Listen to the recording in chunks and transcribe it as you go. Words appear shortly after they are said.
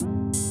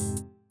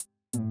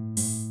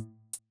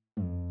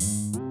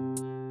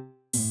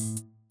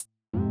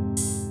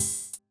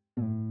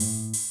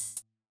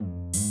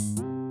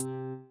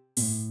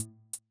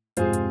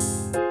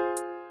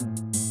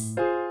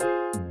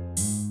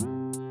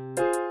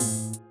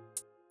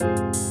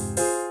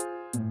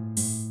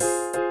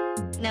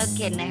No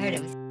kidding, I heard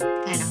it was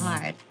kinda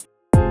hard.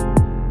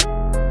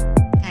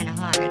 Kinda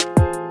hard.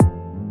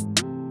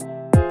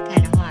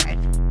 Kinda hard.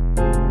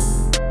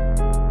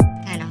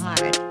 Kinda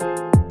hard.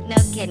 No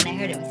kidding, I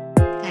heard it was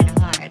kinda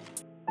hard.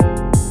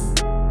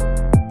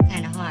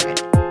 Kinda hard.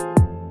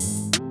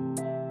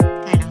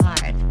 Kinda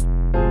hard.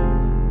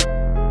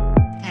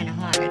 Kinda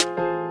hard.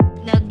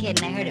 No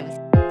kidding, I heard it was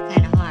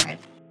kinda hard.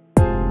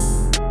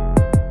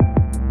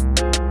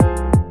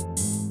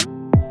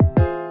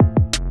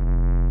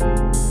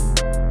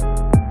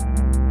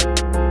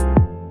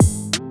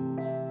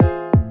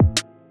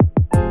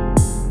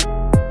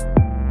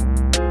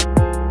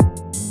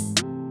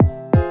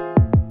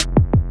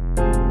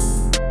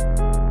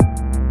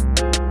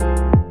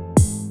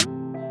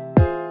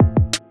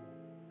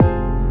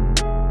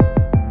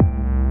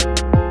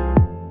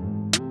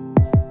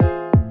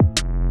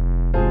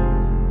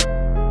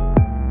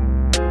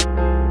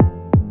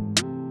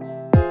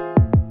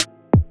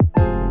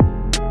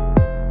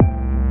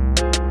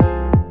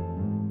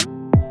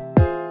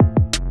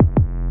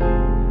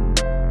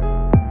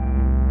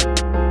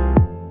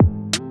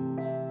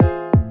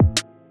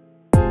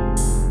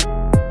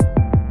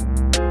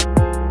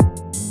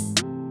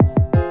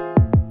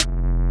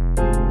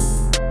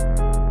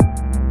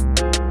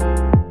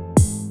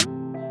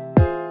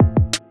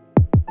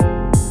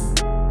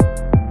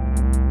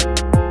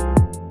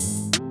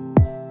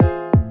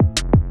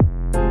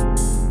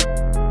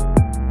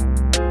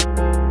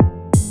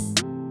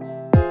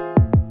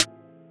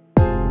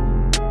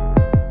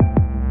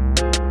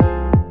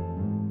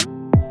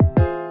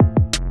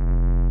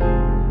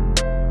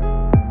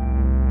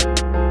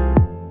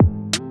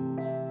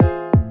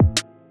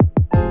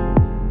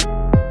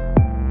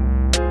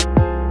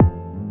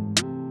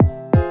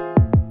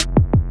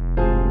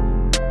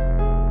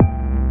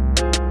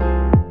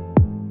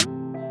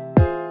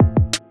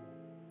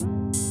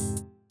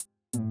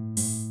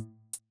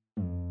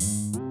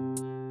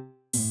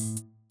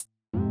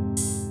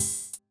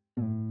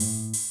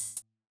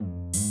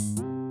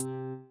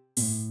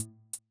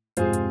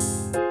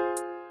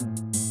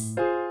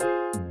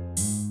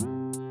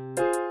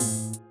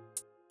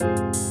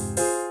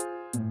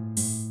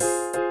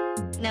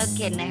 No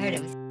kidding, I heard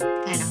it was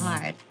kinda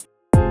hard.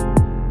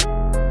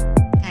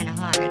 Kinda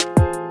hard.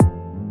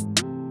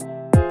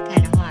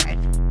 Kinda hard.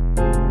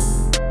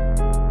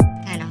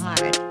 Kinda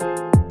hard.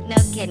 No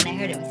kidding, I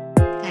heard it was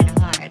kinda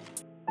hard.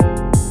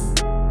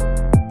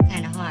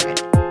 Kinda hard.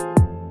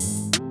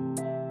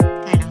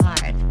 Kinda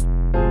hard.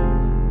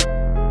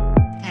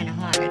 Kinda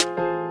hard.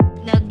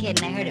 No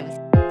kidding, I heard it was